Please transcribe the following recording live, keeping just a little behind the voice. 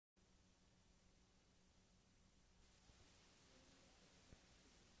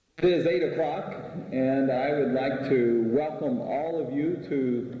It is 8 o'clock, and I would like to welcome all of you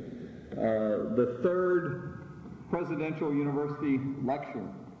to the third Presidential University Lecture.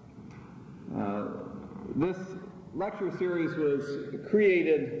 This lecture series was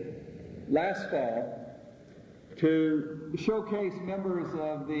created last fall to showcase members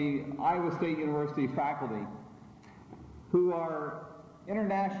of the Iowa State University faculty who are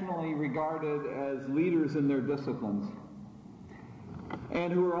internationally regarded as leaders in their disciplines,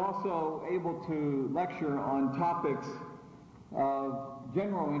 and who are also able to lecture on topics of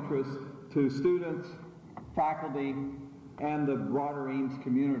general interest to students, faculty, and the broader Ames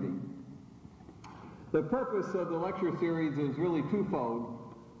community. The purpose of the lecture series is really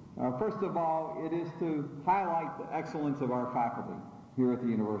twofold. First of all, it is to highlight the excellence of our faculty here at the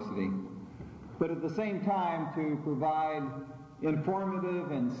university, but at the same time to provide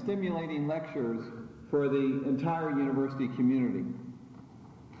informative and stimulating lectures for the entire university community.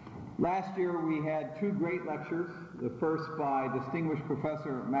 Last year we had two great lectures, the first by Distinguished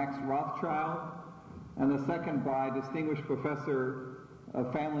Professor Max Rothschild and the second by Distinguished Professor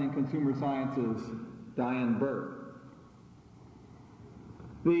of Family and Consumer Sciences, Diane Burt.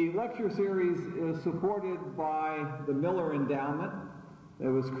 The lecture series is supported by the Miller Endowment that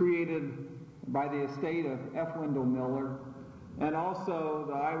was created by the estate of F. Wendell Miller, and also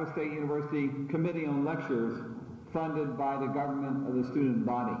the Iowa State University Committee on Lectures, funded by the government of the student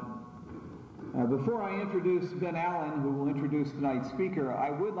body. Before I introduce Ben Allen, who will introduce tonight's speaker, I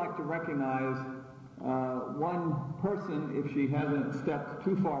would like to recognize one person, if she hasn't stepped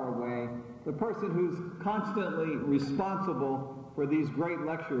too far away, the person who's constantly responsible for these great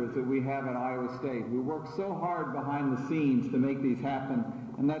lectures that we have at Iowa State, who works so hard behind the scenes to make these happen,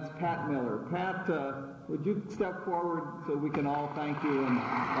 and that's Pat Miller. Pat, would you step forward so we can all thank you and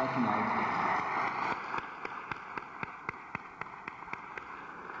recognize you?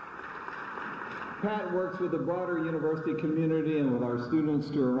 Pat works with the broader university community and with our students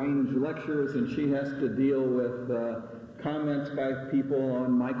to arrange lectures, and she has to deal with comments by people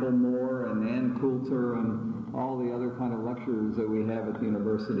on Michael Moore and Ann Coulter and all the other kind of lectures that we have at the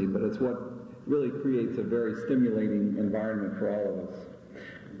university, but it's what really creates a very stimulating environment for all of us.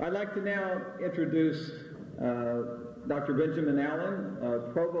 I'd like to now introduce Dr. Benjamin Allen,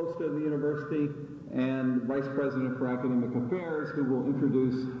 Provost of the University and Vice President for Academic Affairs, who will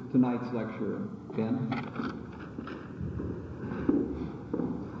introduce tonight's lecturer. Ben?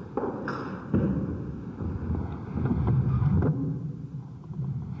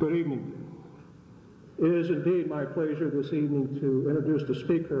 Good evening. It is indeed my pleasure this evening to introduce the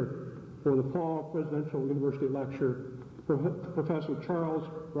speaker for the Fall Presidential University Lecture, Professor Charles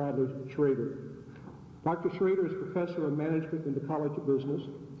Bradley Schrader. Dr. Schrader is Professor of Management in the College of Business.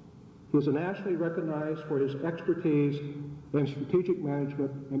 He is nationally recognized for his expertise in strategic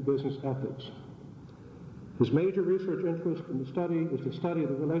management and business ethics. His major research interest in the study is the study of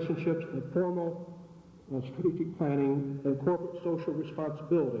the relationships of formal strategic planning and corporate social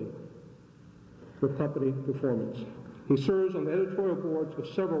responsibility with company performance. He serves on the editorial boards of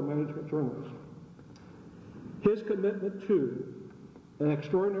several management journals. His commitment to and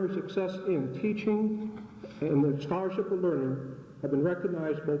extraordinary success in teaching and the scholarship of learning have been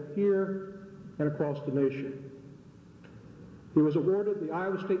recognized both here and across the nation. He was awarded the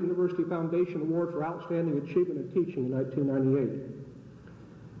Iowa State University Foundation Award for Outstanding Achievement in Teaching in 1998.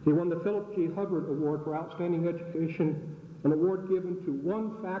 He won the Philip G. Hubbard Award for Outstanding Education, an award given to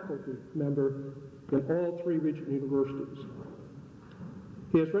one faculty member in all three regional universities.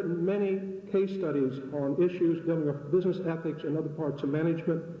 He has written many case studies on issues dealing with business ethics and other parts of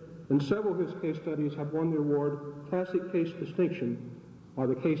management, and several of his case studies have won the award Classic Case Distinction by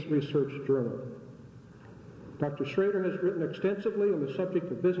the Case Research Journal. Dr. Schrader has written extensively on the subject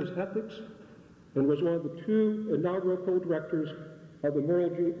of business ethics and was one of the two inaugural co-directors of the Merle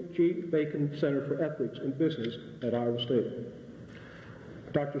G. Bacon Center for Ethics in Business at Iowa State.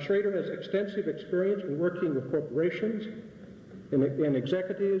 Dr. Schrader has extensive experience in working with corporations and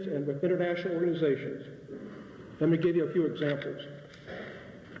executives and with international organizations. Let me give you a few examples.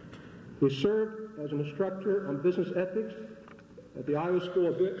 He served as an instructor on business ethics at the Iowa School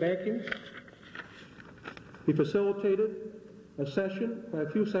of Banking. He facilitated a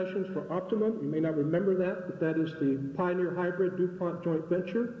few sessions for Optimum. You may not remember that, but that is the Pioneer Hybrid DuPont joint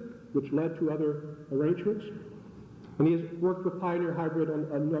venture, which led to other arrangements. And he has worked with Pioneer Hybrid on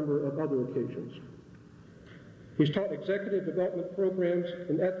a number of other occasions. He's taught executive development programs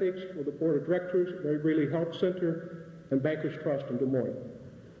in ethics for the board of directors at Mary Greeley Health Center and Bankers Trust in Des Moines.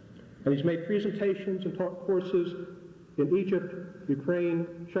 And he's made presentations and taught courses in Egypt,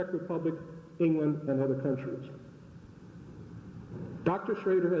 Ukraine, Czech Republic, England, and other countries. Dr.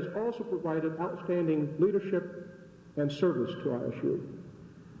 Schrader has also provided outstanding leadership and service to ISU.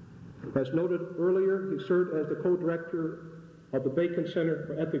 As noted earlier, he served as the co-director of the Bacon Center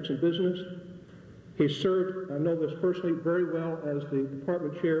for Ethics in Business. He served, I know this personally, very well as the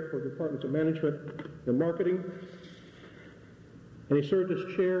department chair for Departments of Management and Marketing. And he served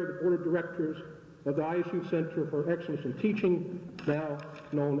as chair of the board of directors of the ISU Center for Excellence in Teaching, now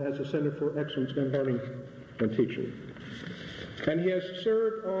known as the Center for Excellence in Learning and Teaching. And he has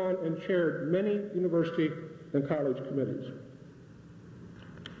served on and chaired many university and college committees.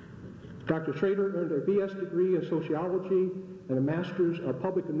 Dr. Schrader earned a BS degree in sociology and a master's of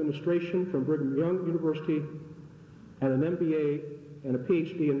public administration from Brigham Young University and an MBA and a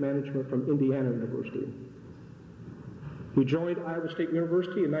PhD in management from Indiana University. He joined Iowa State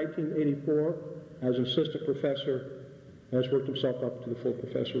University in 1984 as an assistant professor and has worked himself up to the full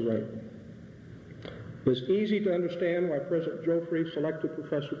professor rank. It's easy to understand why President Joffrey selected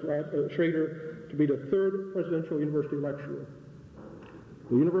Professor Schrader to be the third presidential university lecturer.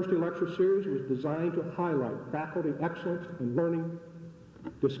 The University Lecture Series was designed to highlight faculty excellence in learning,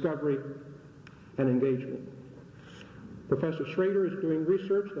 discovery, and engagement. Professor Schrader is doing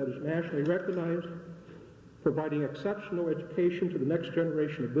research that is nationally recognized, providing exceptional education to the next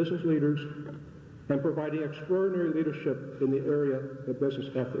generation of business leaders, and providing extraordinary leadership in the area of business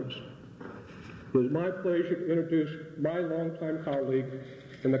ethics. It is my pleasure to introduce my longtime colleague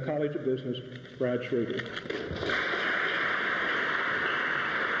in the College of Business, Brad Schrader.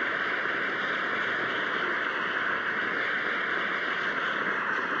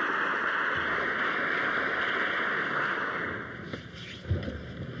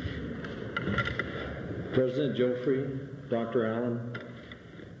 President Joffrey, Dr. Allen,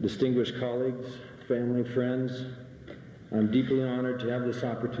 distinguished colleagues, family, friends, I'm deeply honored to have this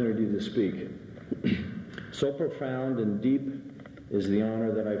opportunity to speak. So profound and deep is the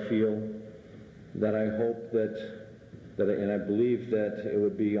honor that I feel that I hope and I believe that it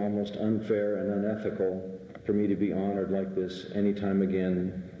would be almost unfair and unethical for me to be honored like this anytime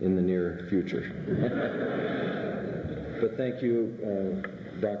again in the near future. But thank you,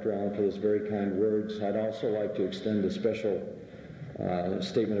 Dr. Allen, for those very kind words. I'd also like to extend a special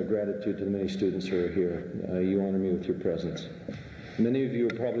statement of gratitude to the many students who are here. You honor me with your presence. Many of you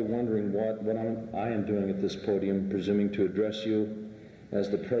are probably wondering what I am doing at this podium, presuming to address you as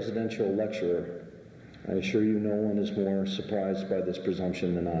the presidential lecturer. I assure you no one is more surprised by this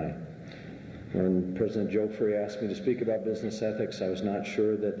presumption than I. When President Joffrey asked me to speak about business ethics, I was not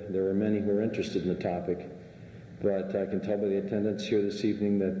sure that there were many who were interested in the topic, but I can tell by the attendance here this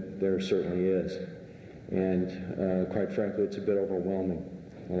evening that there certainly is. And quite frankly, it's a bit overwhelming.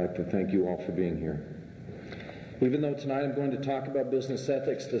 I'd like to thank you all for being here. Even though tonight I'm going to talk about business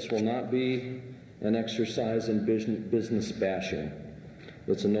ethics, this will not be an exercise in business bashing.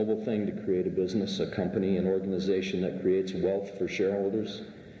 It's a noble thing to create a business, a company, an organization that creates wealth for shareholders,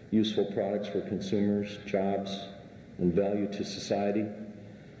 useful products for consumers, jobs, and value to society.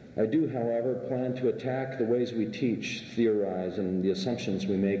 I do, however, plan to attack the ways we teach, theorize, and the assumptions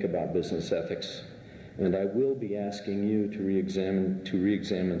we make about business ethics. And I will be asking you to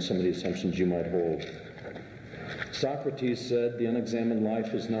re-examine some of the assumptions you might hold. Socrates said, "The unexamined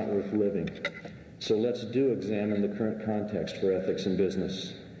life is not worth living." So let's examine the current context for ethics in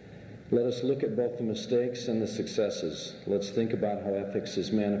business. Let us look at both the mistakes and the successes. Let's think about how ethics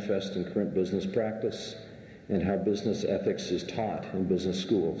is manifest in current business practice and how business ethics is taught in business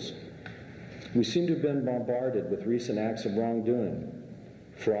schools. We seem to have been bombarded with recent acts of wrongdoing.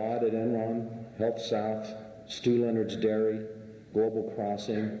 Fraud at Enron, Health South, Stu Leonard's Dairy, Global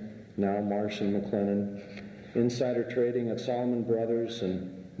Crossing, now Marsh and McLennan, insider trading at Solomon Brothers and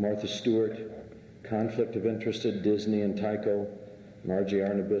Martha Stewart, conflict of interest at Disney and Tyco, and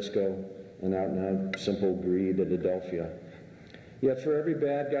RJR Nabisco, and out-and-out simple greed at Adelphia. Yet for every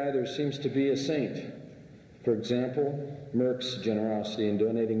bad guy, there seems to be a saint. For example, Merck's generosity in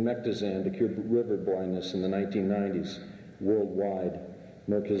donating Mectizan to cure river blindness in the 1990s worldwide.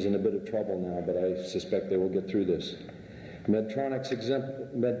 Merck is in a bit of trouble now, but I suspect they will get through this. Medtronic's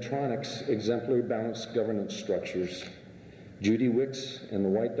exemplary balanced governance structures. Judy Wicks and the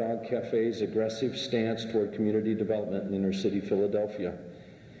White Dog Cafe's aggressive stance toward community development in inner city Philadelphia.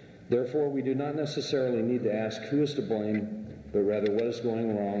 Therefore, we do not necessarily need to ask who is to blame, but rather what is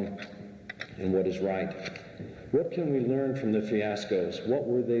going wrong and what is right. What can we learn from the fiascos? What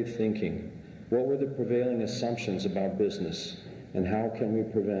were they thinking? What were the prevailing assumptions about business? And how can we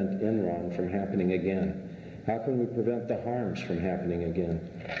prevent Enron from happening again? How can we prevent the harms from happening again?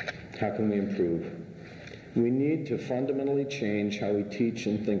 How can we improve? We need to fundamentally change how we teach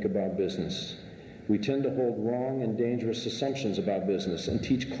and think about business. We tend to hold wrong and dangerous assumptions about business and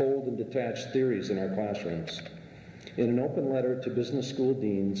teach cold and detached theories in our classrooms. In an open letter to business school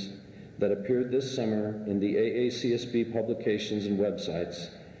deans that appeared this summer in the AACSB publications and websites,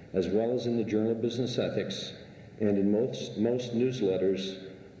 as well as in the Journal of Business Ethics, and in most newsletters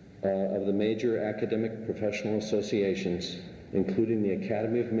of the major academic professional associations, including the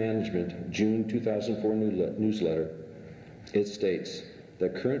Academy of Management June 2004 newsletter, it states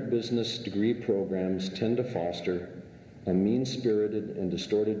that current business degree programs tend to foster a mean-spirited and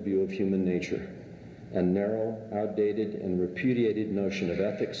distorted view of human nature, a narrow, outdated, and repudiated notion of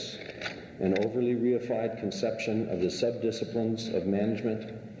ethics, an overly reified conception of the subdisciplines of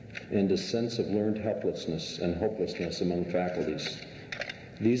management, and a sense of learned helplessness and hopelessness among faculties.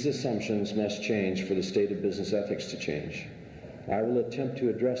 These assumptions must change for the state of business ethics to change. I will attempt to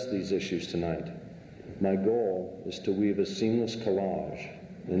address these issues tonight. My goal is to weave a seamless collage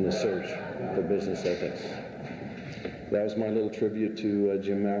in the search for business ethics. That was my little tribute to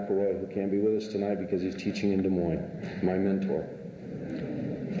Jim McElroy, who can't be with us tonight because he's teaching in Des Moines, my mentor.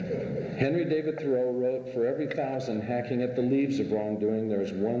 Henry David Thoreau wrote, "For every 1,000 hacking at the leaves of wrongdoing, there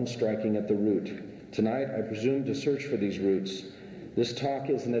is one striking at the root." Tonight, I presume to search for these roots. This talk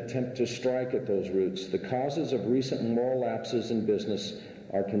is an attempt to strike at those roots. The causes of recent moral lapses in business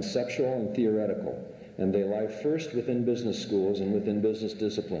are conceptual and theoretical, and they lie first within business schools and within business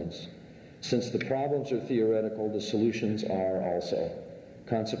disciplines. Since the problems are theoretical, the solutions are also.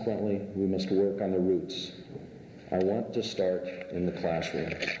 Consequently, we must work on the roots. I want to start in the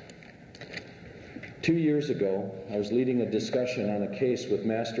classroom. 2 years ago, I was leading a discussion on a case with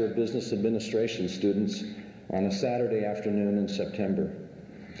Master of Business Administration students on a Saturday afternoon in September.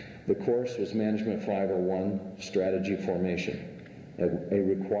 The course was Management 501, Strategy Formation, a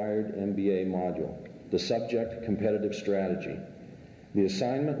required MBA module. The subject, competitive strategy. The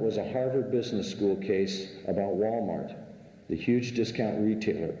assignment was a Harvard Business School case about Walmart, the huge discount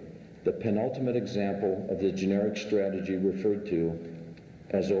retailer, the penultimate example of the generic strategy referred to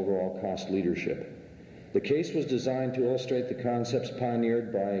as overall cost leadership. The case was designed to illustrate the concepts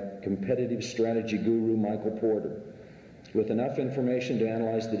pioneered by competitive strategy guru Michael Porter, with enough information to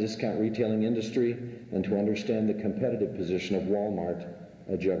analyze the discount retailing industry and to understand the competitive position of Walmart,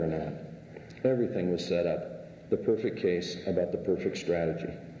 a juggernaut. Everything was set up, the perfect case about the perfect strategy.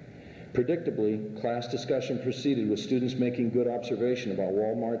 Predictably, class discussion proceeded with students making good observation about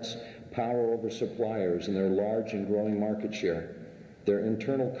Walmart's power over suppliers and their large and growing market share, their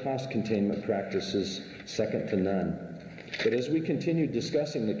internal cost containment practices second to none. But as we continued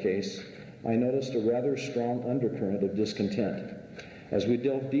discussing the case, I noticed a rather strong undercurrent of discontent. As we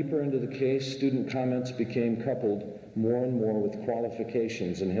delved deeper into the case, student comments became coupled more and more with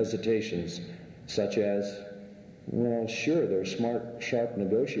qualifications and hesitations, such as, well, sure, they're smart, sharp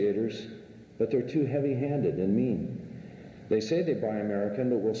negotiators, but they're too heavy-handed and mean. They say they buy American,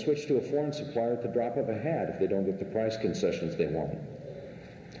 but will switch to a foreign supplier at the drop of a hat if they don't get the price concessions they want.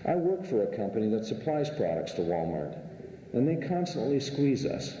 I work for a company that supplies products to Walmart, and they constantly squeeze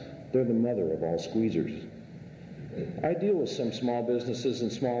us. They're the mother of all squeezers. I deal with some small businesses in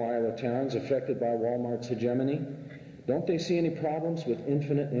small Iowa towns affected by Walmart's hegemony. Don't they see any problems with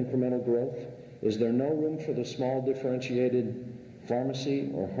infinite incremental growth? Is there no room for the small differentiated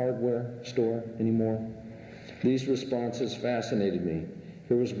pharmacy or hardware store anymore? These responses fascinated me.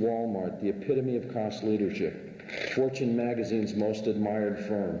 Here was Walmart, the epitome of cost leadership, Fortune magazine's most admired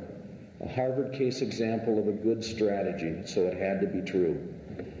firm, a Harvard case example of a good strategy, so it had to be true.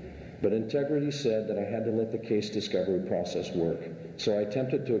 But integrity said that I had to let the case discovery process work, so I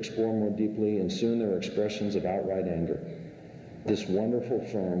attempted to explore more deeply, and soon there were expressions of outright anger. This wonderful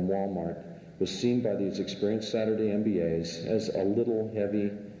firm, Walmart, was seen by these experienced Saturday MBAs as a little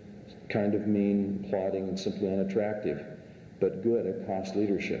heavy, kind of mean, plodding, and simply unattractive, but good at cost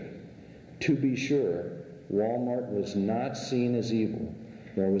leadership. To be sure, Walmart was not seen as evil,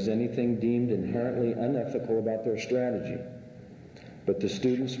 nor was anything deemed inherently unethical about their strategy. But the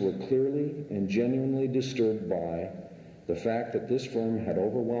students were clearly and genuinely disturbed by the fact that this firm had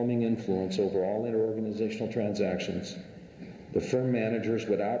overwhelming influence over all interorganizational transactions. The firm managers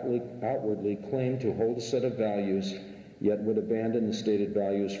would outwardly claim to hold a set of values, yet would abandon the stated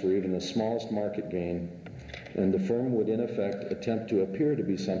values for even the smallest market gain, and the firm would in effect attempt to appear to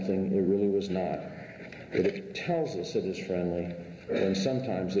be something it really was not. But it tells us it is friendly, when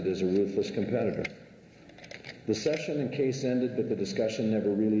sometimes it is a ruthless competitor. The session and case ended, but the discussion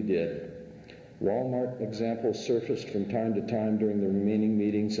never really did. Walmart examples surfaced from time to time during the remaining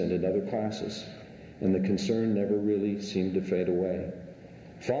meetings and in other classes, and the concern never really seemed to fade away.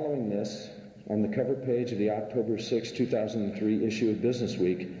 Following this, on the cover page of the October 6, 2003 issue of Business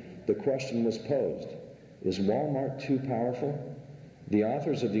Week, the the question was posed, is Walmart too powerful? The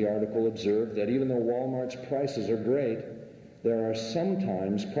authors of the article observed that even though Walmart's prices are great, there are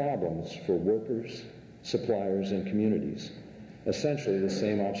sometimes problems for workers, suppliers, and communities. Essentially the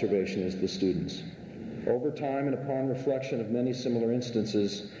same observation as the students. Over time and upon reflection of many similar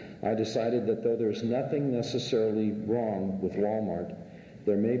instances, I decided that though there's nothing necessarily wrong with Walmart,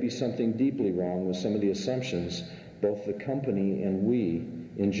 there may be something deeply wrong with some of the assumptions both the company and we,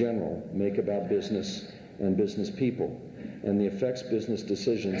 in general, make about business and business people, and the effects business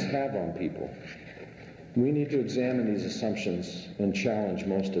decisions have on people. We need to examine these assumptions and challenge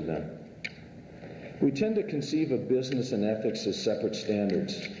most of them. We tend to conceive of business and ethics as separate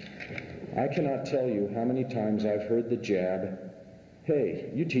standards. I cannot tell you how many times I've heard the jab,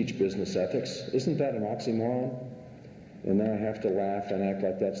 "Hey, you teach business ethics. Isn't that an oxymoron?" And then I have to laugh and act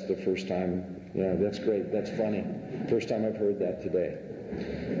like that's the first time. Yeah, that's great. That's funny. First time I've heard that today.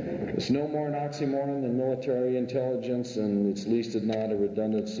 It's no more an oxymoron than military intelligence, and it's least not a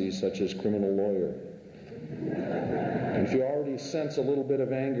redundancy such as criminal lawyer. And if you already sense a little bit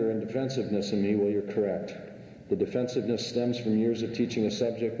of anger and defensiveness in me, well, you're correct. The defensiveness stems from years of teaching a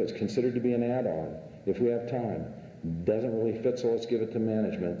subject that's considered to be an add-on, if we have time. Doesn't really fit, so let's give it to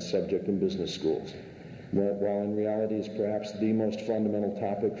management, subject in business schools. While in reality is perhaps the most fundamental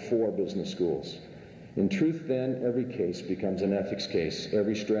topic for business schools. In truth, then, every case becomes an ethics case.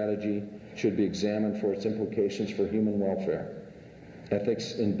 Every strategy should be examined for its implications for human welfare.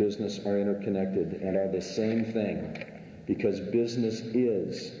 Ethics and business are interconnected and are the same thing, because business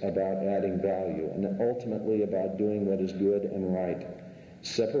is about adding value and ultimately about doing what is good and right.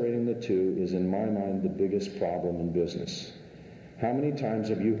 Separating the two is, in my mind, the biggest problem in business. How many times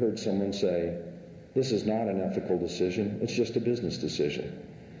have you heard someone say, "This is not an ethical decision, it's just a business decision"?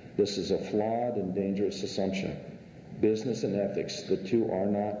 This is a flawed and dangerous assumption. Business and ethics, the two are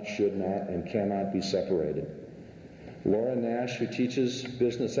not, should not, and cannot be separated. Laura Nash, who teaches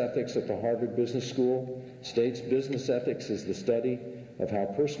business ethics at the Harvard Business School, states business ethics is the study of how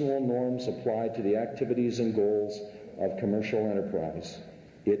personal norms apply to the activities and goals of commercial enterprise.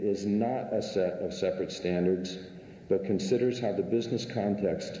 It is not a set of separate standards, but considers how the business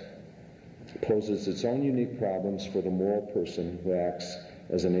context poses its own unique problems for the moral person who acts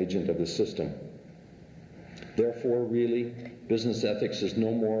as an agent of the system. Therefore, really, business ethics is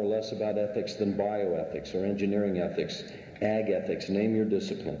no more or less about ethics than bioethics or engineering ethics, ag ethics, name your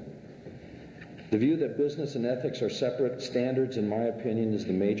discipline. The view that business and ethics are separate standards, in my opinion, is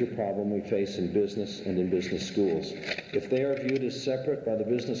the major problem we face in business and in business schools. If they are viewed as separate by the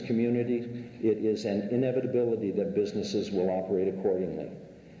business community, it is an inevitability that businesses will operate accordingly.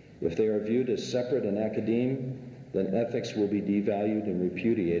 If they are viewed as separate in academia, then ethics will be devalued and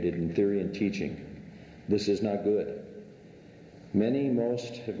repudiated in theory and teaching. This is not good. Many,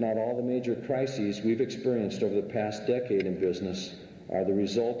 most, if not all the major crises we've experienced over the past decade in business are the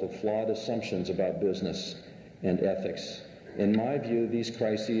result of flawed assumptions about business and ethics. In my view, these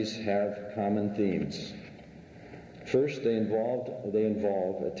crises have common themes. First, they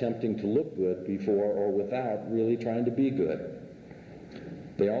involve attempting to look good before or without really trying to be good.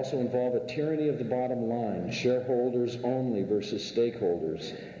 They also involve a tyranny of the bottom line, shareholders only versus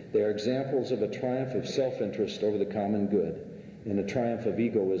stakeholders. They are examples of a triumph of self-interest over the common good and a triumph of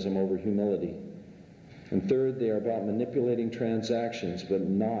egoism over humility. And third, they are about manipulating transactions, but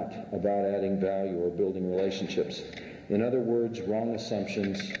not about adding value or building relationships. In other words, wrong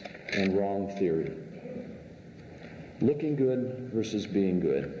assumptions and wrong theory. Looking good versus being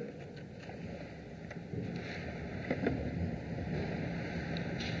good.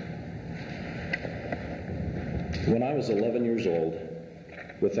 When I was 11 years old,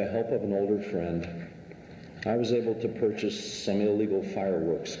 with the help of an older friend, I was able to purchase some illegal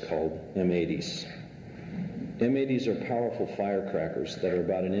fireworks called M80s. M80s are powerful firecrackers that are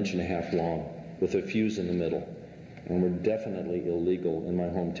about 1.5 inches long with a fuse in the middle, and were definitely illegal in my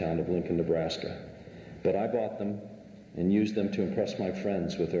hometown of Lincoln, Nebraska. But I bought them and used them to impress my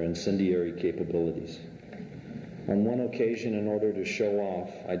friends with their incendiary capabilities. On one occasion, in order to show off,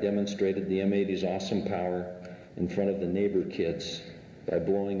 I demonstrated the M80's awesome power in front of the neighbor kids by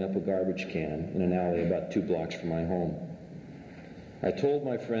blowing up a garbage can in an alley about 2 blocks from my home. I told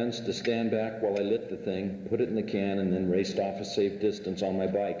my friends to stand back while I lit the thing, put it in the can, and then raced off a safe distance on my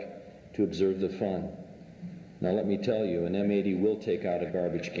bike to observe the fun. Now let me tell you, an M80 will take out a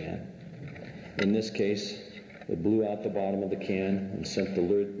garbage can. In this case, it blew out the bottom of the can and sent the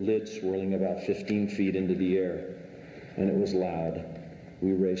lid swirling about 15 feet into the air, and it was loud.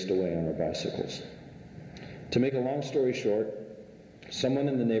 We raced away on our bicycles. To make a long story short, someone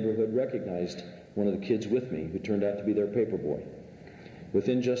in the neighborhood recognized one of the kids with me who turned out to be their paper boy.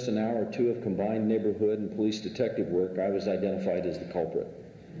 Within just an hour or two of combined neighborhood and police detective work, I was identified as the culprit.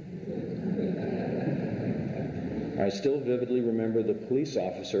 I still vividly remember the police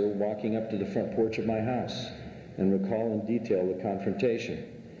officer walking up to the front porch of my house and recall in detail the confrontation.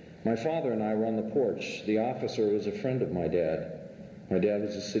 My father and I were on the porch. The officer was a friend of my dad. My dad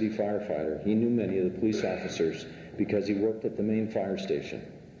was a city firefighter. He knew many of the police officers because he worked at the main fire station.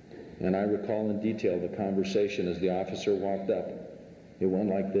 And I recall in detail the conversation as the officer walked up. It went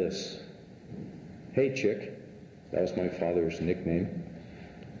like this. "Hey, Chick." That was my father's nickname.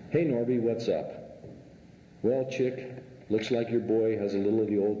 "Hey, Norby, what's up?" "Well, Chick, looks like your boy has a little of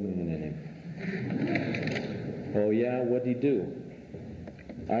the old man in him." "Oh, yeah? What'd he do?"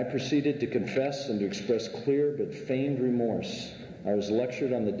 I proceeded to confess and to express clear but feigned remorse. I was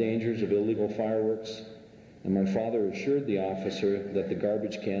lectured on the dangers of illegal fireworks, and my father assured the officer that the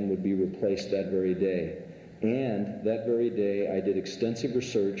garbage can would be replaced that very day. And that very day, I did extensive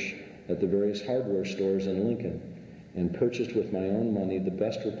research at the various hardware stores in Lincoln and purchased with my own money the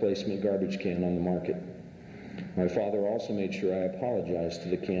best replacement garbage can on the market. My father also made sure I apologized to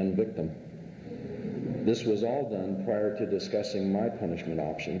the can victim. This was all done prior to discussing my punishment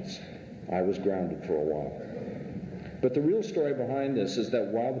options. I was grounded for a while. But the real story behind this is that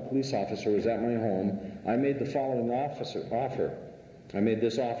while the police officer was at my home, I made the following offer. I made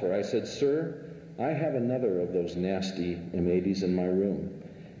this offer. I said, "Sir, I have another of those nasty M80s in my room.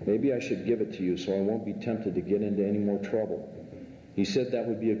 Maybe I should give it to you so I won't be tempted to get into any more trouble." He said that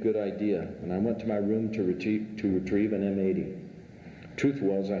would be a good idea, and I went to my room to retrieve an M80. Truth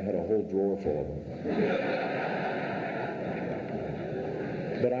was, I had a whole drawer full of them.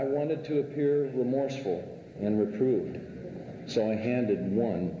 But I wanted to appear remorseful and reproved, so I handed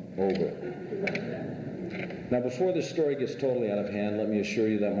one over. Now, before this story gets totally out of hand, let me assure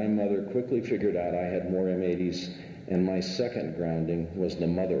you that my mother quickly figured out I had more M80s, and my second grounding was the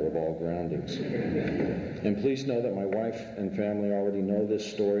mother of all groundings. And please know that my wife and family already know this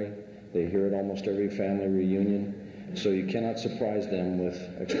story. They hear it almost every family reunion, so you cannot surprise them with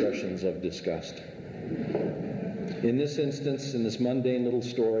expressions of disgust. In this instance, in this mundane little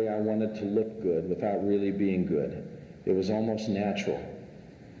story, I wanted to look good without really being good. It was almost natural.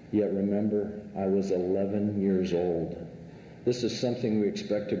 Yet remember, I was 11 years old. This is something we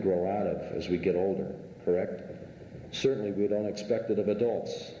expect to grow out of as we get older, correct? Certainly we don't expect it of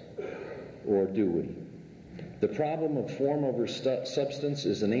adults, or do we? The problem of form over substance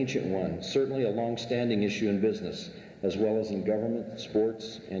is an ancient one, certainly a long-standing issue in business, as well as in government,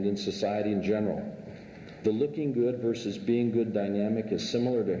 sports, and in society in general. The looking good versus being good dynamic is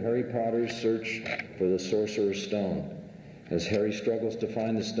similar to Harry Potter's search for the Sorcerer's Stone. As Harry struggles to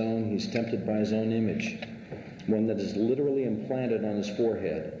find the stone, he's tempted by his own image, one that is literally implanted on his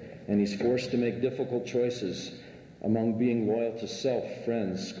forehead, and he's forced to make difficult choices among being loyal to self,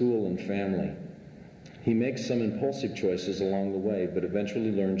 friends, school, and family. He makes some impulsive choices along the way, but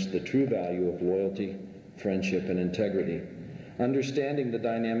eventually learns the true value of loyalty, friendship, and integrity. Understanding the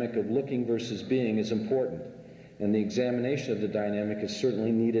dynamic of looking versus being is important, and the examination of the dynamic is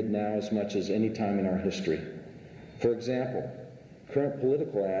certainly needed now as much as any time in our history. For example, current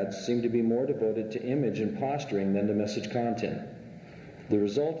political ads seem to be more devoted to image and posturing than to message content. The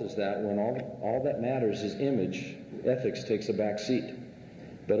result is that when all that matters is image, ethics takes a back seat.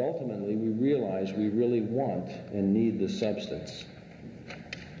 But ultimately, we realize we really want and need the substance.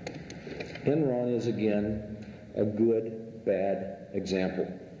 Enron is, again, a good, bad example.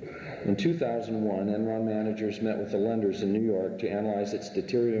 In 2001, Enron managers met with the lenders in New York to analyze its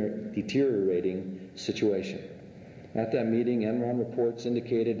deteriorating situation. At that meeting, Enron reports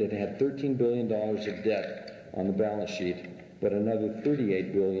indicated it had $13 billion of debt on the balance sheet, but another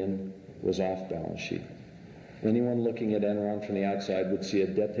 $38 billion was off balance sheet. Anyone looking at Enron from the outside would see a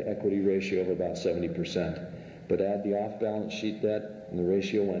debt-to-equity ratio of about 70%, but add the off-balance sheet debt, and the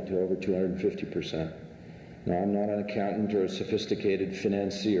ratio went to over 250%. Now, I'm not an accountant or a sophisticated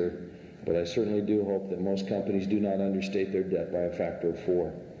financier, but I certainly do hope that most companies do not understate their debt by a factor of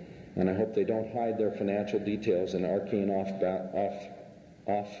 4. And I hope they don't hide their financial details in arcane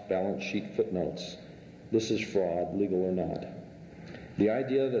off-balance sheet footnotes. This is fraud, legal or not. The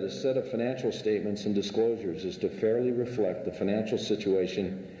idea that a set of financial statements and disclosures is to fairly reflect the financial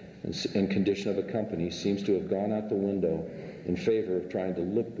situation and condition of a company seems to have gone out the window in favor of trying to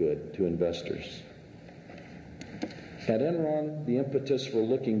look good to investors. At Enron, the impetus for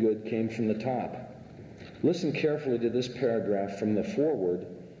looking good came from the top. Listen carefully to this paragraph from the foreword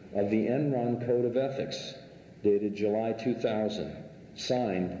of the Enron Code of Ethics, dated July 2000,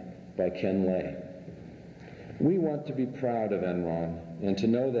 signed by Ken Lay. We want to be proud of Enron and to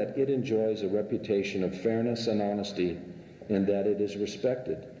know that it enjoys a reputation of fairness and honesty and that it is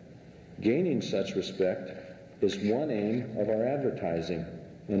respected. Gaining such respect is one aim of our advertising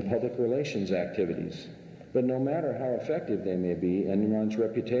and public relations activities. But no matter how effective they may be, Enron's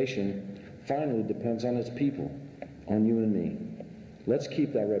reputation finally depends on its people, on you and me. Let's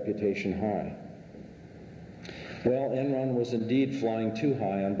keep that reputation high. Well, Enron was indeed flying too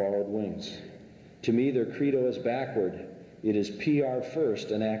high on borrowed wings. To me, their credo is backward. It is PR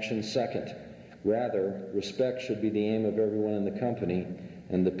first and action second. Rather, respect should be the aim of everyone in the company,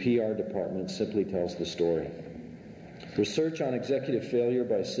 and the PR department simply tells the story. Research on executive failure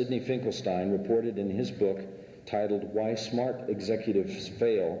by Sidney Finkelstein, reported in his book titled Why Smart Executives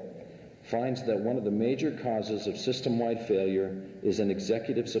Fail, finds that one of the major causes of system-wide failure is an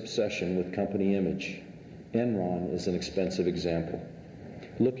executive's obsession with company image. Enron is an expensive example.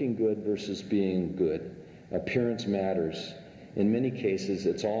 Looking good versus being good. Appearance matters. In many cases,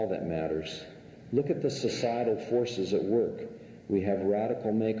 it's all that matters. Look at the societal forces at work. We have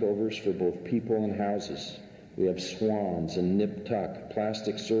radical makeovers for both people and houses. We have swans and nip-tuck.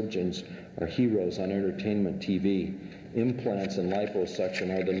 Plastic surgeons are heroes on entertainment TV. Implants and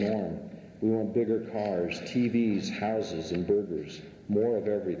liposuction are the norm. We want bigger cars, TVs, houses, and burgers. More of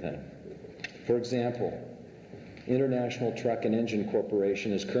everything. For example, International Truck and Engine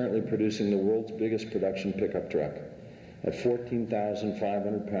Corporation is currently producing the world's biggest production pickup truck. At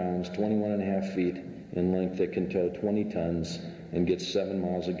 14,500 pounds, 21.5 feet in length, it can tow 20 tons and gets 7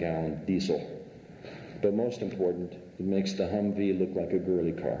 miles a gallon diesel. But most important, it makes the Humvee look like a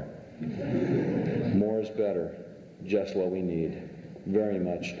girly car. More is better, just what we need. Very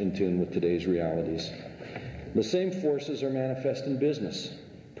much in tune with today's realities. The same forces are manifest in business.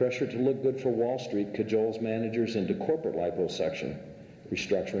 Pressure to look good for Wall Street cajoles managers into corporate liposuction,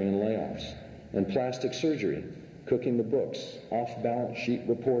 restructuring and layoffs, and plastic surgery, cooking the books, off-balance sheet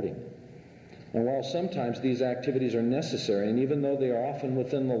reporting. And while sometimes these activities are necessary, and even though they are often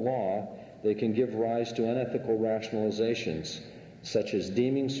within the law, they can give rise to unethical rationalizations, such as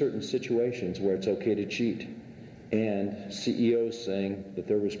deeming certain situations where it's okay to cheat, and CEOs saying that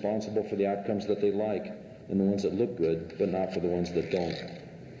they're responsible for the outcomes that they like and the ones that look good, but not for the ones that don't.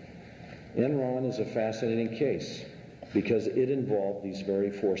 Enron is a fascinating case because it involved these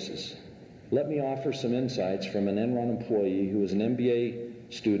very forces. Let me offer some insights from an Enron employee who was an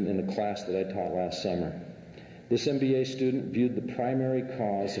MBA student in a class that I taught last summer. This MBA student viewed the primary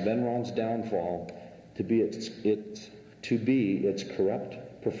cause of Enron's downfall to be its corrupt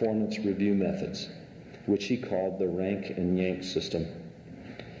performance review methods, which he called the rank and yank system.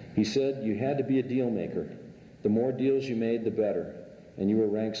 He said you had to be a deal maker. The more deals you made, the better, and you were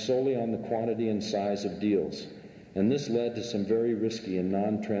ranked solely on the quantity and size of deals. And this led to some very risky and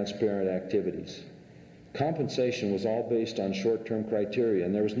non-transparent activities. Compensation was all based on short-term criteria,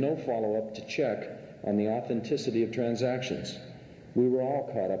 and there was no follow-up to check on the authenticity of transactions. We were all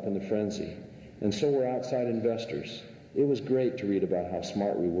caught up in the frenzy, and so were outside investors. It was great to read about how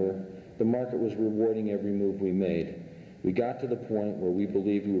smart we were. The market was rewarding every move we made. We got to the point where we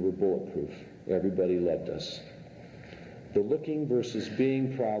believed we were bulletproof. Everybody loved us. The looking versus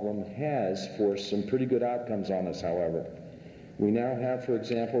being problem has forced some pretty good outcomes on us, however. We now have, for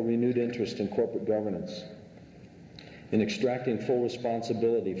example, renewed interest in corporate governance, in extracting full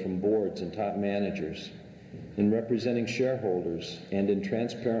responsibility from boards and top managers, in representing shareholders, and in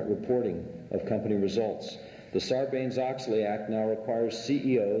transparent reporting of company results. The Sarbanes-Oxley Act now requires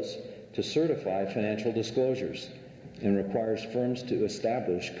CEOs to certify financial disclosures and requires firms to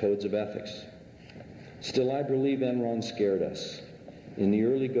establish codes of ethics. Still, I believe Enron scared us. In the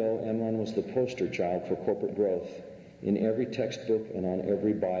early go, Enron was the poster child for corporate growth in every textbook and on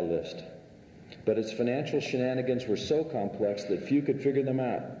every buy list. But its financial shenanigans were so complex that few could figure them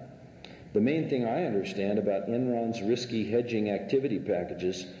out. The main thing I understand about Enron's risky hedging activity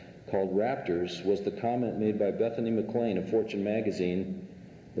packages called Raptors was the comment made by Bethany McLean of Fortune magazine,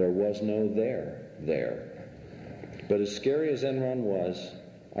 "There was no there." But as scary as Enron was,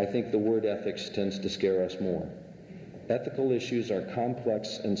 I think the word ethics tends to scare us more. Ethical issues are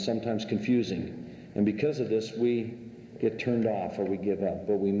complex and sometimes confusing, and because of this, we get turned off or we give up,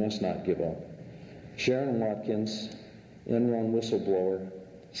 but we must not give up. Sharon Watkins, Enron whistleblower,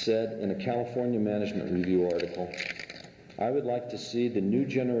 said in a California Management Review article, "I would like to see the new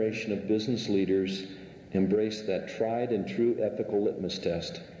generation of business leaders embrace that tried and true ethical litmus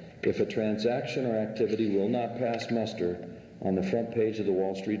test. If a transaction or activity will not pass muster on the front page of the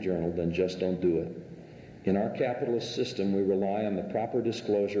Wall Street Journal, then just don't do it. In our capitalist system, we rely on the proper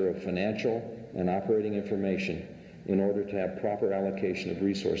disclosure of financial and operating information in order to have proper allocation of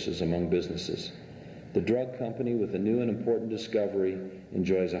resources among businesses. The drug company with a new and important discovery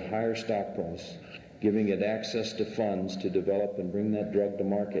enjoys a higher stock price, giving it access to funds to develop and bring that drug to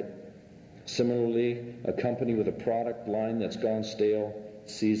market. Similarly, a company with a product line that's gone stale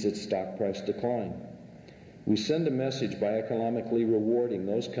sees its stock price decline. We send a message by economically rewarding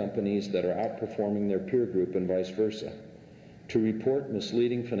those companies that are outperforming their peer group and vice versa. To report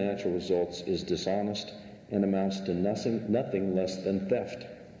misleading financial results is dishonest and amounts to nothing less than theft.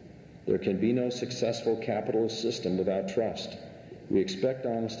 There can be no successful capitalist system without trust. We expect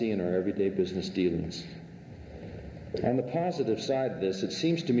honesty in our everyday business dealings. On the positive side of this, it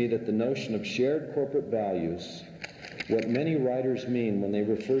seems to me that the notion of shared corporate values, what many writers mean when they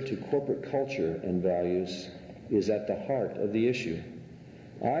refer to corporate culture and values, is at the heart of the issue.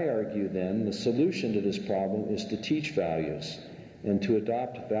 I argue then the solution to this problem is to teach values and to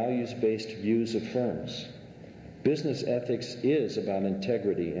adopt values-based views of firms. Business ethics is about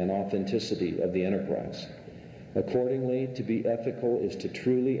integrity and authenticity of the enterprise. Accordingly, to be ethical is to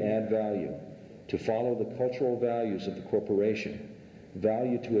truly add value, to follow the cultural values of the corporation,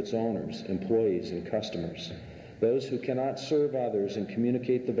 value to its owners, employees, and customers. Those who cannot serve others and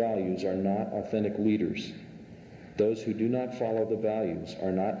communicate the values are not authentic leaders. Those who do not follow the values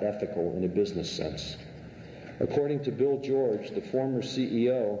are not ethical in a business sense. According to Bill George, the former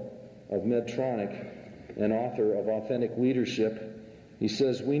CEO of Medtronic and author of Authentic Leadership, he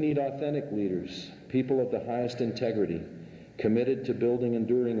says, "We need authentic leaders, people of the highest integrity, committed to building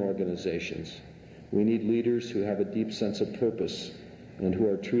enduring organizations. We need leaders who have a deep sense of purpose and who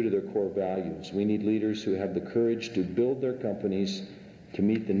are true to their core values. We need leaders who have the courage to build their companies to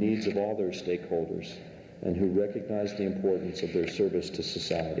meet the needs of all their stakeholders and who recognize the importance of their service to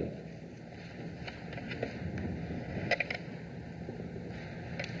society."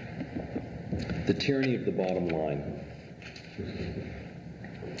 The tyranny of the bottom line.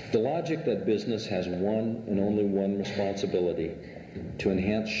 The logic that business has one and only one responsibility, to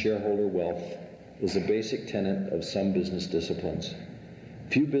enhance shareholder wealth, is a basic tenet of some business disciplines.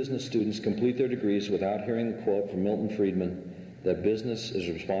 Few business students complete their degrees without hearing the quote from Milton Friedman that business is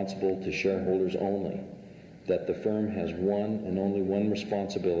responsible to shareholders only, that the firm has one and only one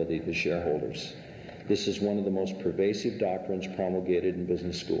responsibility to shareholders. This is one of the most pervasive doctrines promulgated in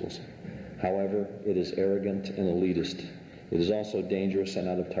business schools. However, it is arrogant and elitist. It is also dangerous and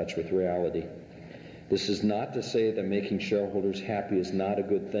out of touch with reality. This is not to say that making shareholders happy is not a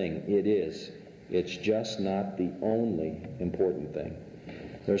good thing. It is. It's just not the only important thing.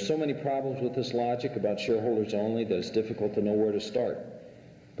 There are so many problems with this logic about shareholders only that it's difficult to know where to start.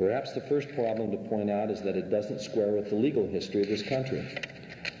 Perhaps the first problem to point out is that it doesn't square with the legal history of this country.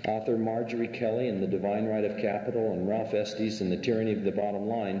 Author Marjorie Kelly in The Divine Right of Capital and Ralph Estes in The Tyranny of the Bottom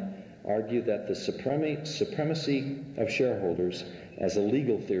Line argue that the supremacy of shareholders as a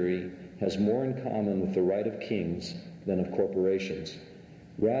legal theory has more in common with the right of kings than of corporations.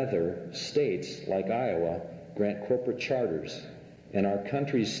 Rather, states like Iowa grant corporate charters, and our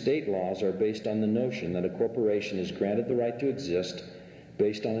country's state laws are based on the notion that a corporation is granted the right to exist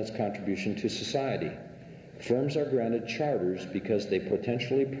based on its contribution to society. Firms are granted charters because they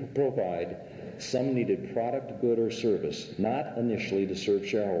potentially provide some needed product, good, or service, not initially to serve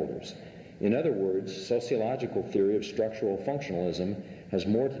shareholders. In other words, sociological theory of structural functionalism has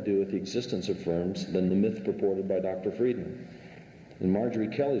more to do with the existence of firms than the myth purported by Dr. Friedman. In Marjorie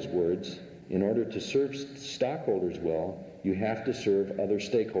Kelly's words, in order to serve stockholders well, you have to serve other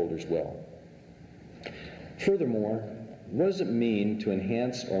stakeholders well. Furthermore, what does it mean to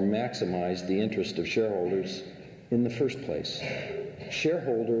enhance or maximize the interest of shareholders in the first place?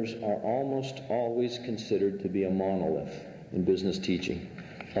 Shareholders are almost always considered to be a monolith in business teaching,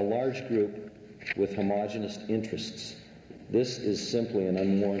 a large group with homogeneous interests. This is simply an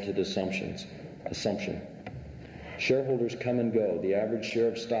unwarranted assumption. Shareholders come and go. The average share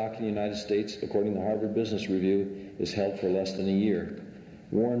of stock in the United States, according to Harvard Business Review, is held for less than a year.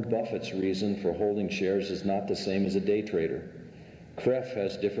 Warren Buffett's reason for holding shares is not the same as a day trader. CREF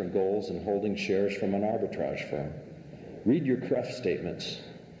has different goals in holding shares from an arbitrage firm. Read your CREF statements.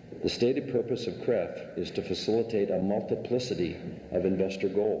 The stated purpose of CREF is to facilitate a multiplicity of investor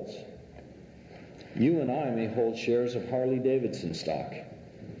goals. You and I may hold shares of Harley-Davidson stock.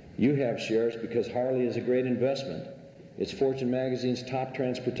 You have shares because Harley is a great investment. It's Fortune magazine's top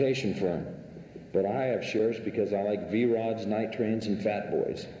transportation firm. But I have shares because I like V-Rods, night trains, and fat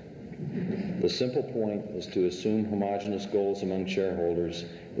boys. The simple point is to assume homogeneous goals among shareholders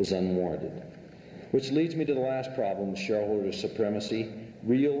is unwarranted. Which leads me to the last problem with shareholder supremacy.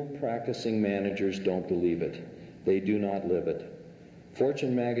 Real practicing managers don't believe it. They do not live it.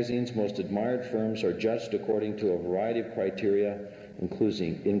 Fortune magazine's most admired firms are judged according to a variety of criteria,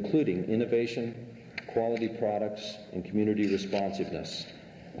 including innovation, quality products, and community responsiveness.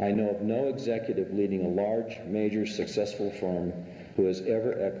 I know of no executive leading a large, major, successful firm who has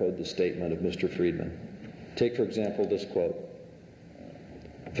ever echoed the statement of Mr. Friedman. Take, for example, this quote: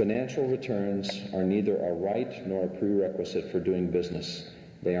 "Financial returns are neither a right nor a prerequisite for doing business.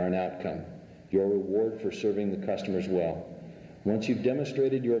 They are an outcome, your reward for serving the customers well. Once you've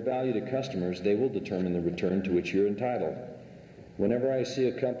demonstrated your value to customers, they will determine the return to which you're entitled. Whenever I see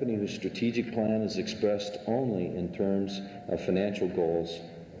a company whose strategic plan is expressed only in terms of financial goals,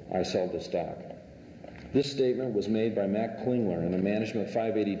 I sell the stock." This statement was made by Matt Klingler in a Management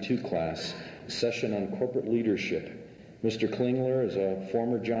 582 class session on corporate leadership. Mr. Klingler is a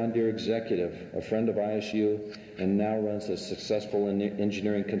former John Deere executive, a friend of ISU, and now runs a successful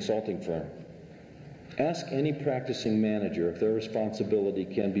engineering consulting firm. Ask any practicing manager if their responsibility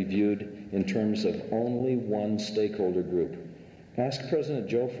can be viewed in terms of only one stakeholder group. Ask President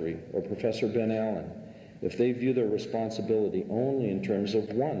Joffrey or Professor Ben Allen if they view their responsibility only in terms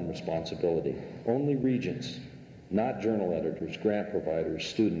of one responsibility, only regents, not journal editors, grant providers,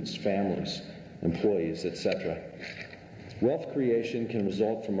 students, families, employees, etc. Wealth creation can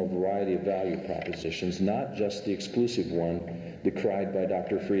result from a variety of value propositions, not just the exclusive one decried by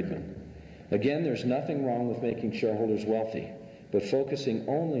Dr. Friedman. Again, there's nothing wrong with making shareholders wealthy, but focusing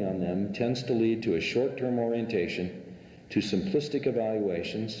only on them tends to lead to a short-term orientation, to simplistic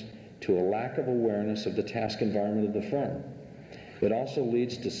evaluations, to a lack of awareness of the task environment of the firm. It also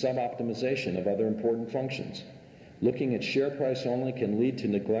leads to sub-optimization of other important functions. Looking at share price only can lead to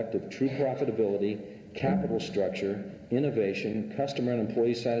neglect of true profitability, capital structure, innovation, customer and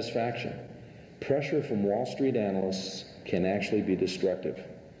employee satisfaction. Pressure from Wall Street analysts can actually be destructive.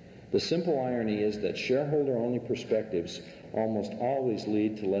 The simple irony is that shareholder-only perspectives almost always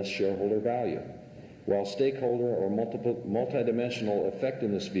lead to less shareholder value, while stakeholder or multidimensional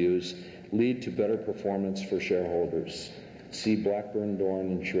effectiveness views lead to better performance for shareholders. See Blackburn, Dorn,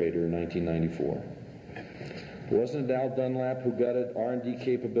 and Schrader, 1994. Wasn't it Al Dunlap who gutted R&D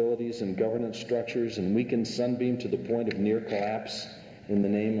capabilities and governance structures and weakened Sunbeam to the point of near collapse in the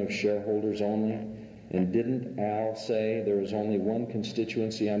name of shareholders only? And didn't Al say there is only one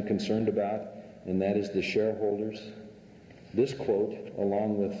constituency I'm concerned about, and that is the shareholders? This quote,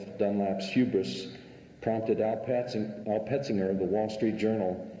 along with Dunlap's hubris, prompted Al Petzinger of the Wall Street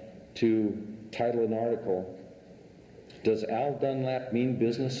Journal to title an article, "Does Al Dunlap mean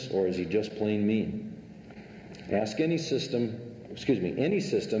business, or is he just plain mean?" Ask any system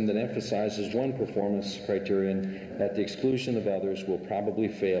that emphasizes one performance criterion at the exclusion of others will probably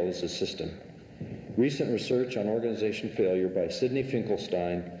fail as a system. Recent research on organization failure by Sidney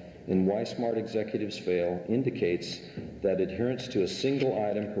Finkelstein in Why Smart Executives Fail indicates that adherence to a single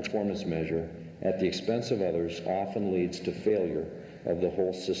item performance measure at the expense of others often leads to failure of the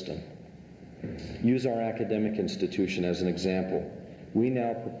whole system. Use our academic institution as an example. We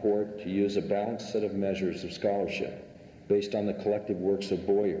now purport to use a balanced set of measures of scholarship based on the collective works of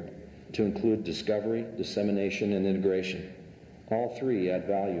Boyer to include discovery, dissemination, and integration. All three add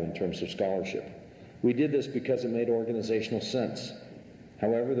value in terms of scholarship. We did this because it made organizational sense.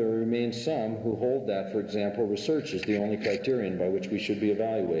 However, there remain some who hold that, for example, research is the only criterion by which we should be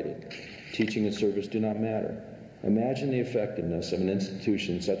evaluated. Teaching and service do not matter. Imagine the effectiveness of an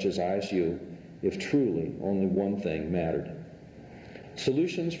institution such as ISU if truly only one thing mattered.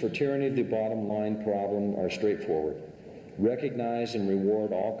 Solutions for tyranny of the bottom line problem are straightforward. Recognize and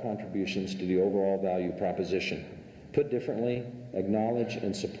reward all contributions to the overall value proposition. Put differently, acknowledge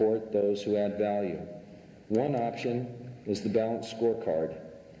and support those who add value. One option is the balanced scorecard.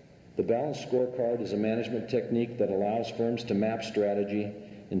 The balanced scorecard is a management technique that allows firms to map strategy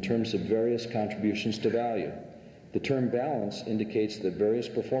in terms of various contributions to value. The term balance indicates that various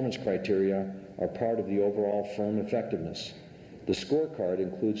performance criteria are part of the overall firm effectiveness. The scorecard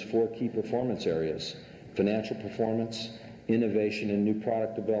includes 4 key performance areas: financial performance, innovation and new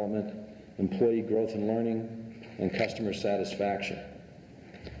product development, employee growth and learning, and customer satisfaction.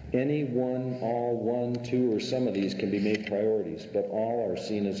 Any one, all, one, two, or some of these can be made priorities, but all are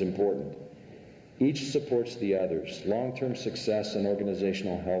seen as important. Each supports the others. Long-term success and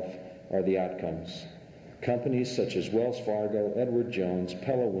organizational health are the outcomes. Companies such as Wells Fargo, Edward Jones,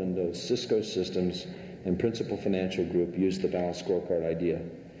 Pella Windows, Cisco Systems, and Principal Financial Group use the balanced scorecard idea.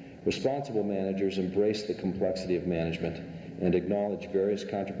 Responsible managers embrace the complexity of management and acknowledge various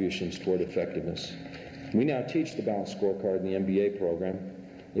contributions toward effectiveness. We now teach the balanced scorecard in the MBA program.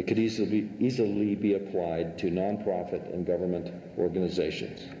 It could easily be applied to nonprofit and government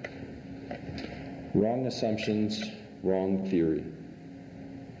organizations. Wrong assumptions, wrong theory.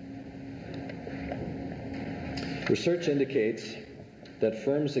 Research indicates that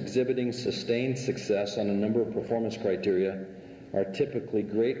firms exhibiting sustained success on a number of performance criteria are typically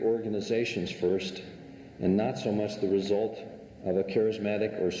great organizations first, and not so much the result of a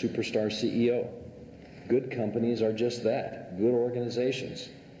charismatic or superstar CEO. Good companies are just that, good organizations,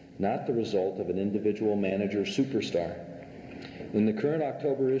 not the result of an individual manager superstar. In the current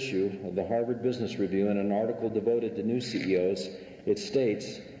October issue of the Harvard Business Review, in an article devoted to new CEOs, it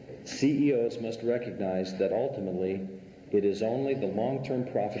states, CEOs must recognize that ultimately it is only the long-term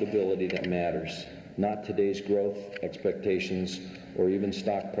profitability that matters, not today's growth, expectations, or even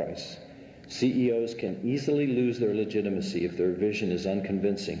stock price. CEOs can easily lose their legitimacy if their vision is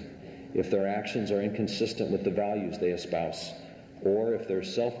unconvincing, if their actions are inconsistent with the values they espouse, or if their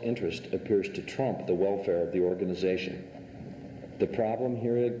self-interest appears to trump the welfare of the organization. The problem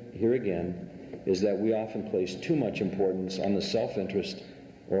here again is that we often place too much importance on the self-interest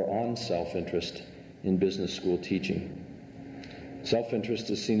or on self-interest in business school teaching.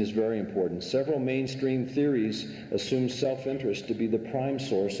 Self-interest is seen as very important. Several mainstream theories assume self-interest to be the prime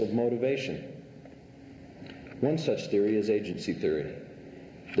source of motivation. One such theory is agency theory.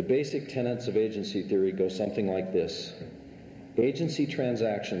 The basic tenets of agency theory go something like this. Agency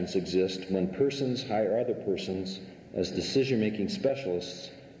transactions exist when persons hire other persons as decision-making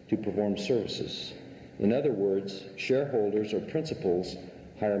specialists to perform services. In other words, shareholders or principals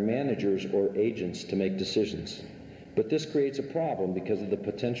hire managers or agents to make decisions. But this creates a problem because of the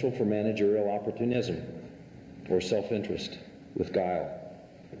potential for managerial opportunism or self-interest with guile.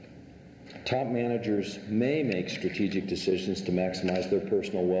 Top managers may make strategic decisions to maximize their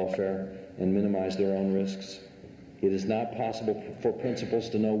personal welfare and minimize their own risks. It is not possible for principals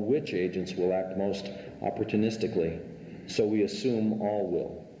to know which agents will act most opportunistically, so we assume all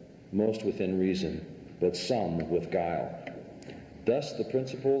will, most within reason, but some with guile. Thus, the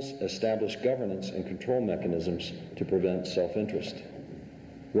principals establish governance and control mechanisms to prevent self-interest.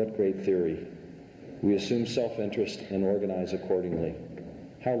 What great theory. We assume self-interest and organize accordingly.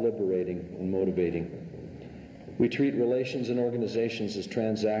 How liberating and motivating. We treat relations and organizations as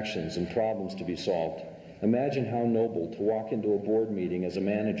transactions and problems to be solved. Imagine how noble to walk into a board meeting as a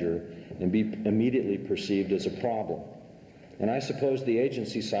manager and be immediately perceived as a problem. And I suppose the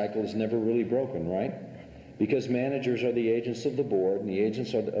agency cycle is never really broken, right? Because managers are the agents of the board, and the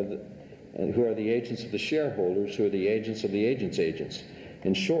agents are who are the agents of the shareholders, who are the agents of the agent's agents.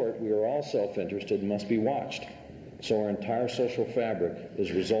 In short, we are all self-interested and must be watched. So our entire social fabric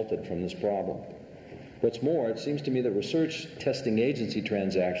is resulted from this problem. What's more, it seems to me that research testing agency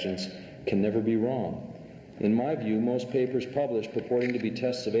transactions can never be wrong. In my view, most papers published purporting to be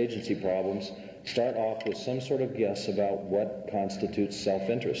tests of agency problems start off with some sort of guess about what constitutes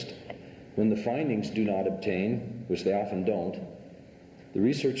self-interest. When the findings do not obtain, which they often don't, the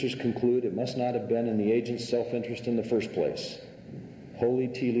researchers conclude it must not have been in the agent's self-interest in the first place. Holy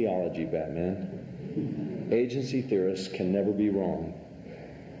teleology, Batman. Agency theorists can never be wrong.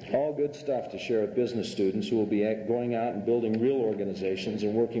 All good stuff to share with business students who will be going out and building real organizations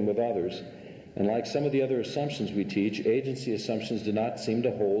and working with others. And like some of the other assumptions we teach, agency assumptions do not seem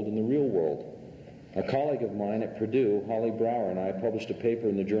to hold in the real world. A colleague of mine at Purdue, Holly Brower, and I published a paper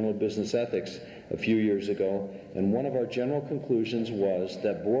in the Journal of Business Ethics a few years ago, and one of our general conclusions was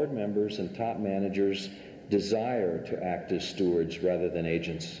that board members and top managers desire to act as stewards rather than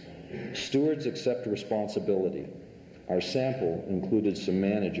agents. Stewards accept responsibility. Our sample included some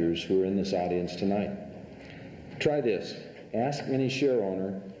managers who are in this audience tonight. Try this. Ask any share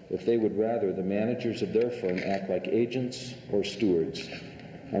owner if they would rather the managers of their firm act like agents or stewards.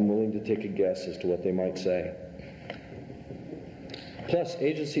 I'm willing to take a guess as to what they might say. Plus,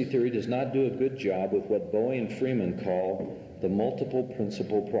 agency theory does not do a good job with what Bowie and Freeman call the multiple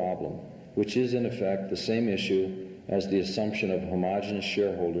principal problem, which is in effect the same issue as the assumption of homogeneous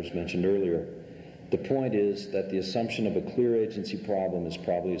shareholders mentioned earlier. The point is that the assumption of a clear agency problem is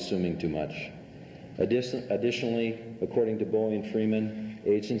probably assuming too much. Additionally, according to Bowie and Freeman,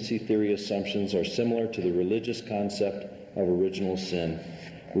 agency theory assumptions are similar to the religious concept of original sin.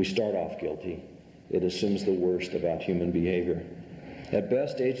 We start off guilty. It assumes the worst about human behavior. At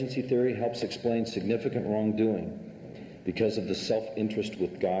best, agency theory helps explain significant wrongdoing because of the self-interest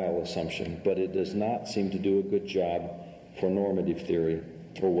with guile assumption, but it does not seem to do a good job for normative theory,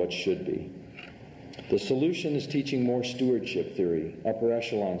 or what should be. The solution is teaching more stewardship theory, upper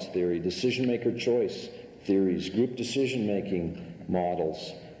echelons theory, decision-maker choice theories, group decision-making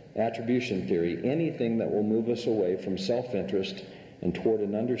models, attribution theory, anything that will move us away from self-interest and toward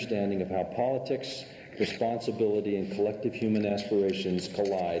an understanding of how politics, responsibility, and collective human aspirations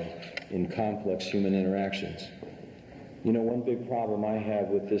collide in complex human interactions. You know, one big problem I have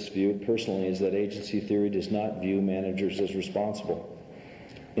with this view personally is that agency theory does not view managers as responsible.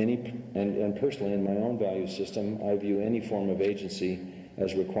 And personally, in my own value system, I view any form of agency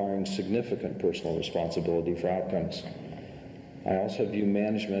as requiring significant personal responsibility for outcomes. I also view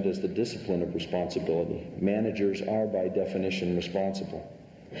management as the discipline of responsibility. Managers are, by definition, responsible.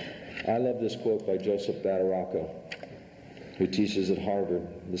 I love this quote by Joseph Badaracco, who teaches at Harvard.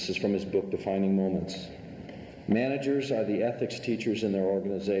 This is from his book, Defining Moments. Managers are the ethics teachers in their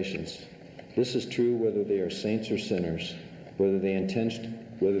organizations. This is true whether they are saints or sinners, whether they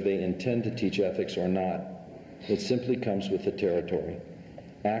intend to teach ethics or not. It simply comes with the territory.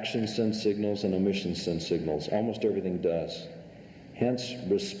 Actions send signals and omissions send signals. Almost everything does. Hence,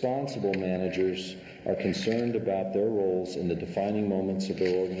 responsible managers are concerned about their roles in the defining moments of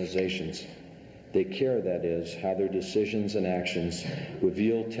their organizations. They care, that is, how their decisions and actions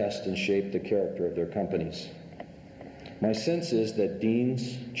reveal, test, and shape the character of their companies. My sense is that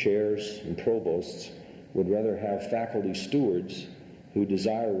deans, chairs, and provosts would rather have faculty stewards who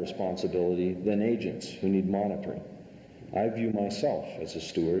desire responsibility than agents who need monitoring. I view myself as a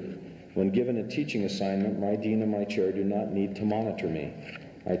steward. When given a teaching assignment, my dean and my chair do not need to monitor me.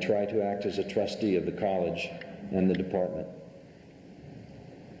 I try to act as a trustee of the college and the department.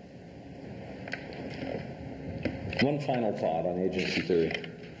 One final thought on agency theory.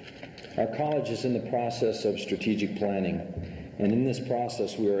 Our college is in the process of strategic planning, and in this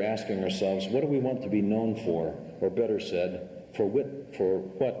process we are asking ourselves, what do we want to be known for? Or better said, for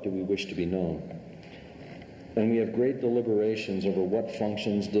what do we wish to be known? And we have great deliberations over what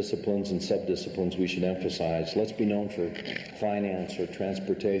functions, disciplines, and subdisciplines we should emphasize. Let's be known for finance or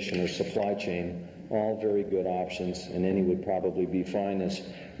transportation or supply chain, all very good options, and any would probably be fine as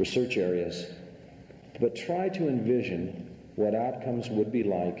research areas. But try to envision what outcomes would be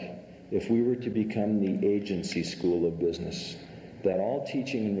like if we were to become the agency school of business, that all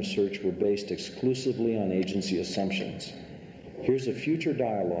teaching and research were based exclusively on agency assumptions. Here's a future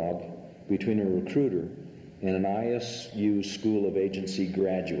dialogue between a recruiter and an ISU School of Agency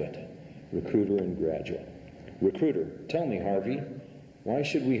graduate. Recruiter and graduate. Recruiter, tell me, Harvey, why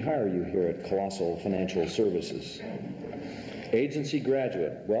should we hire you here at Colossal Financial Services? Agency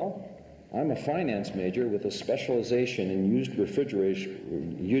graduate, well, I'm a finance major with a specialization in used refrigerator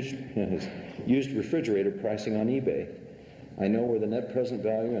pricing on eBay. I know where the net present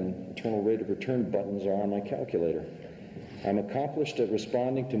value and internal rate of return buttons are on my calculator. I'm accomplished at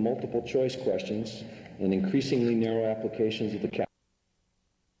responding to multiple choice questions and increasingly narrow applications of the